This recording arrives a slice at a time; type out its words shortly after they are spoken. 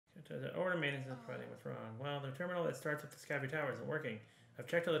The order maintenance is providing what's wrong. Well, the terminal that starts with the Skyview Tower isn't working. I've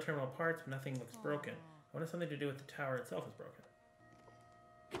checked all the terminal parts, but nothing looks broken. I wonder if something to do with the tower itself is broken.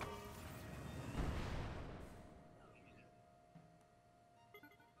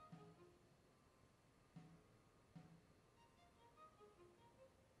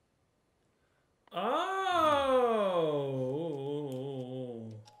 Oh!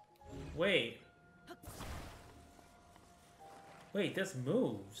 Wait. Wait, this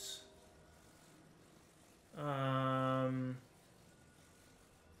moves. What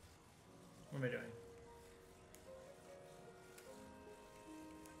am I doing?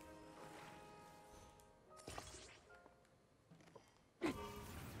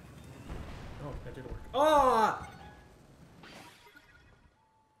 Oh, that did work. Oh!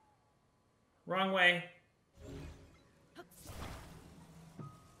 Wrong way.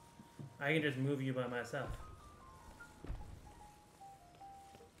 I can just move you by myself.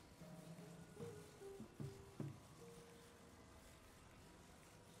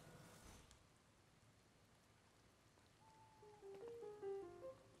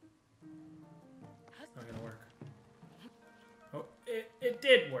 Not gonna work. Oh, it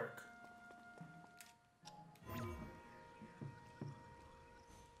did work.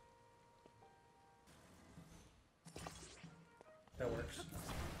 That works.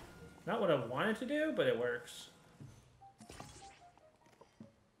 Not what I wanted to do, but it works.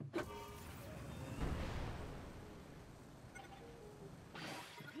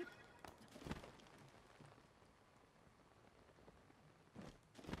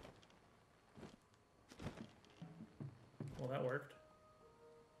 Well, that worked.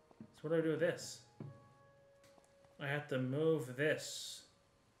 So what do I do with this? I have to move this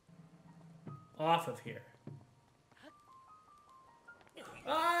off of here.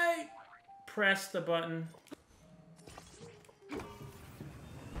 I press the button.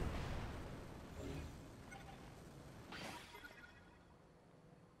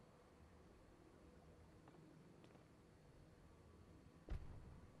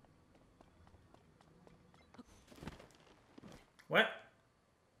 What?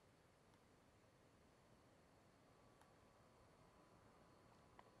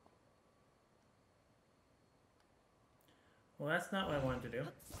 Well, that's not what I wanted to do.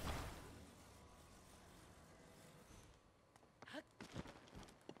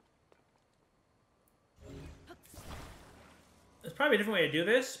 There's probably a different way to do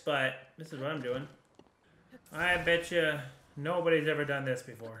this, but this is what I'm doing. I bet you nobody's ever done this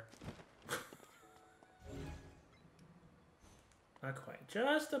before. Not quite.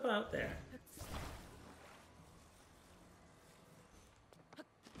 Just about there.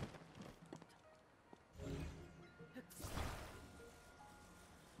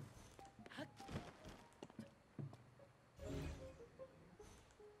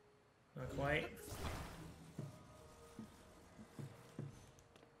 Not quite.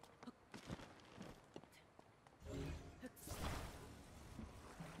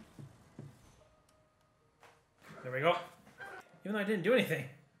 There we go. Even though I didn't do anything.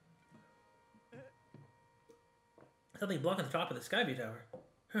 Something blocking the top of the Skyview Tower.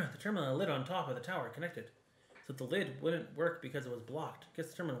 Huh, the terminal and the lid on top of the tower are connected. So the lid wouldn't work because it was blocked. Guess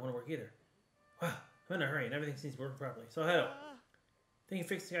the terminal won't work either. Wow, I'm in a hurry and everything seems to work properly. So head out. Think you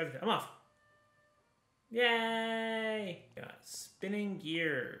fixed the Skyview Tower. I'm off. Yay! Got spinning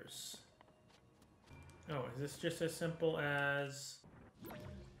gears. Oh, is this just as simple as...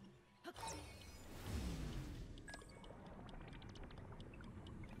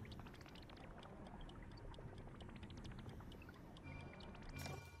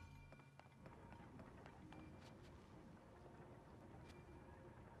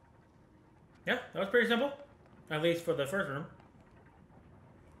 Yeah, that was pretty simple. At least for the first room.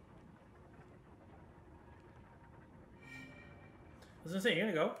 I was gonna say, you're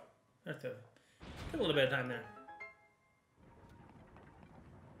gonna go. Have to get a little bit of time there.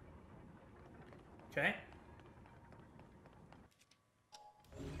 Okay.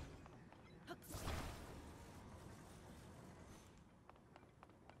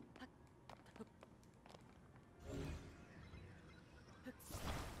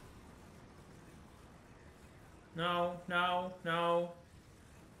 No, no, no.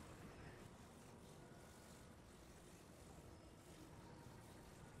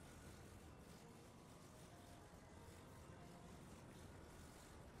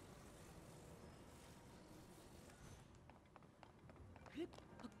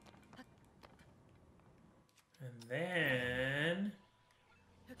 And then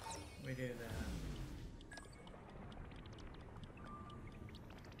we do that.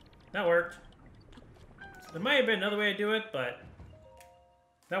 That worked. There might have been another way to do it, but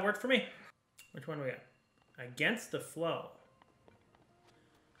That worked for me. Which one do we got? Against the flow.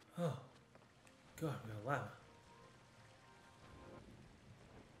 Oh. God, we got lava.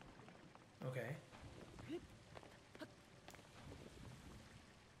 Okay.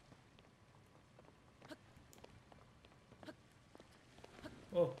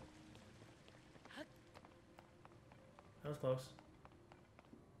 Whoa. That was close.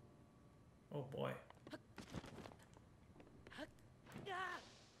 Oh boy.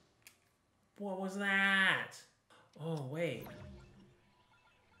 What was that? Oh, wait.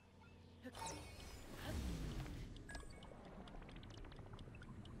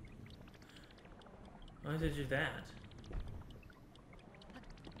 Why did you do that?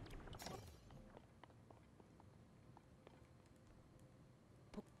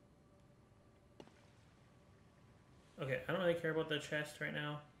 Okay, I don't really care about the chest right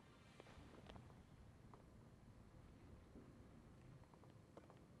now.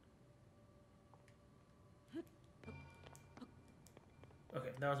 Okay,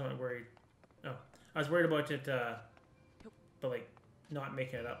 that was what I worried. Oh, I was worried about it, but like, not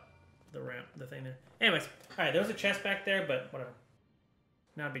making it up the ramp, the thing there. Anyways, alright, there was a chest back there, but whatever.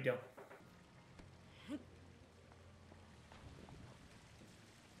 Not a big deal.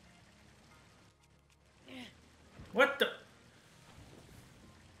 What the?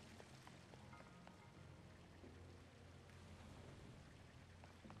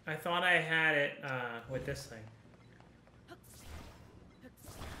 I thought I had it with this thing.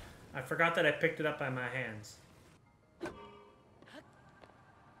 I forgot that I picked it up by my hands.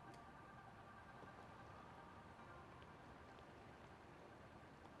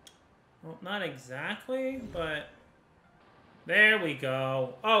 Well, not exactly, but there we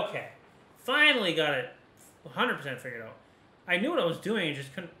go. Okay. Finally got it 100% figured out. I knew what I was doing, I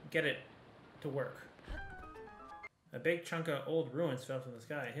just couldn't get it to work. A big chunk of old ruins fell from the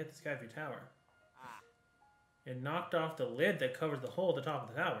sky and hit the Skyview Tower. It knocked off the lid that covers the hole at the top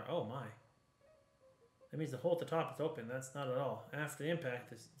of the tower. Oh my. That means the hole at the top is open. That's not at all. After the impact,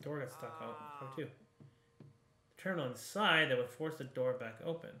 this door got stuck out too. The terminal inside that would force the door back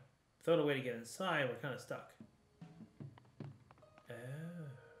open. Without a way to get inside, we're kind of stuck. Oh.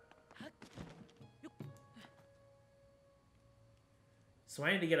 So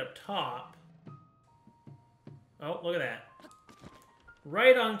I need to get up top. Oh, look at that.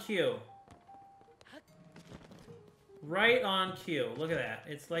 Right on cue. Right on cue. Look at that.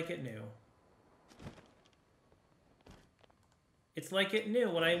 It's like it knew. It's like it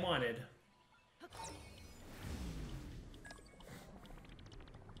knew what I wanted.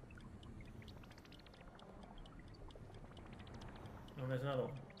 Oh, there's another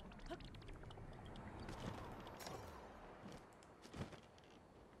one.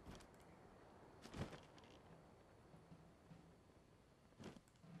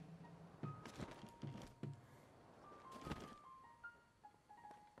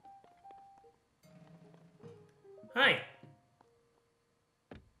 Hi.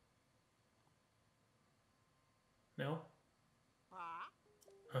 No?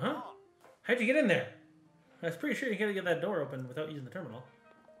 Uh-huh. How'd you get in there? I was pretty sure you gotta get that door open without using the terminal.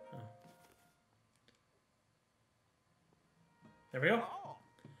 Oh. There we go.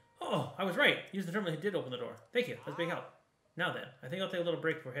 Oh, I was right. Use the terminal. He did open the door. Thank you. That's a big help. Now then, I think I'll take a little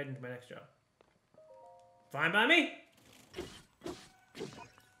break before heading to my next job. Fine by me.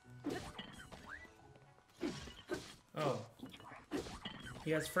 Oh.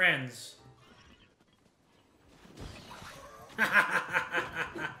 He has friends.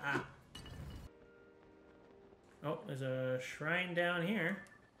 Oh, there's a shrine down here.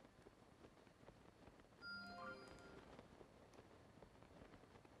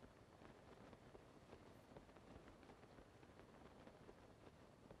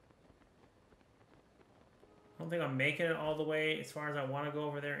 I don't think I'm making it all the way as far as I want to go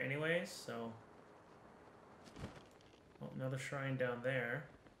over there anyways, so... Oh, another shrine down there.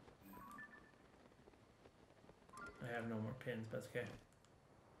 I have no more pins, but that's okay.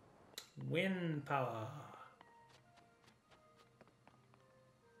 Wind power.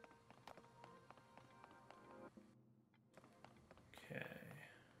 Okay.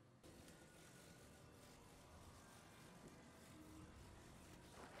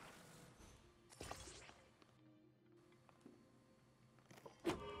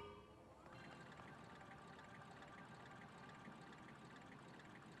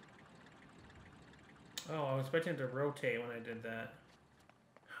 Oh, I was expecting it to rotate when I did that.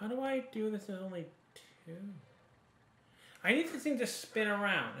 How do I do this with only two? I need this thing to spin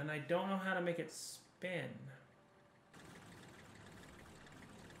around, and I don't know how to make it spin.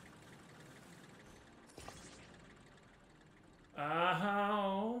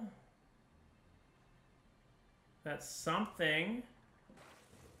 Oh. That's something.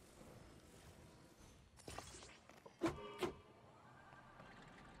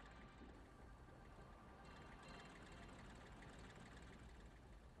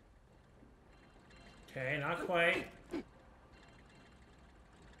 Okay, not quite.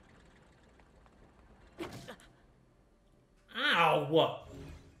 Ow!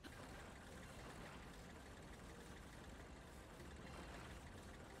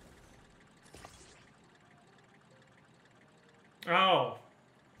 Oh.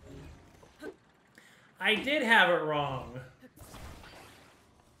 I did have it wrong.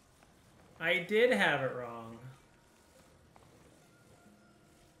 I did have it wrong.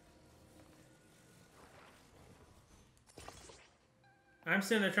 I'm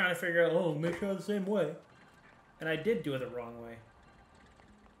sitting there trying to figure out, oh, make sure the same way. And I did do it the wrong way.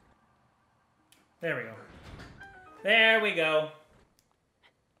 There we go. There we go.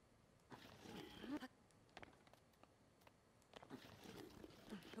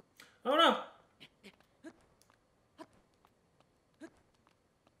 Oh no!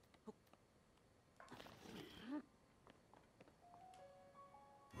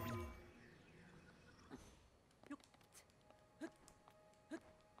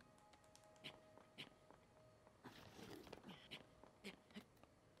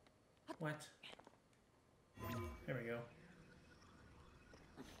 What? There we go.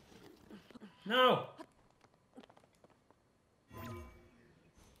 No!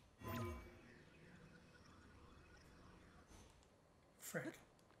 Frick.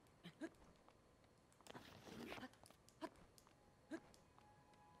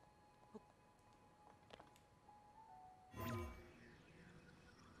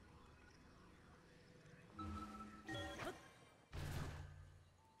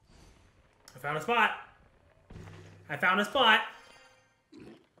 I found a spot. I found a spot.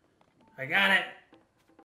 I got it.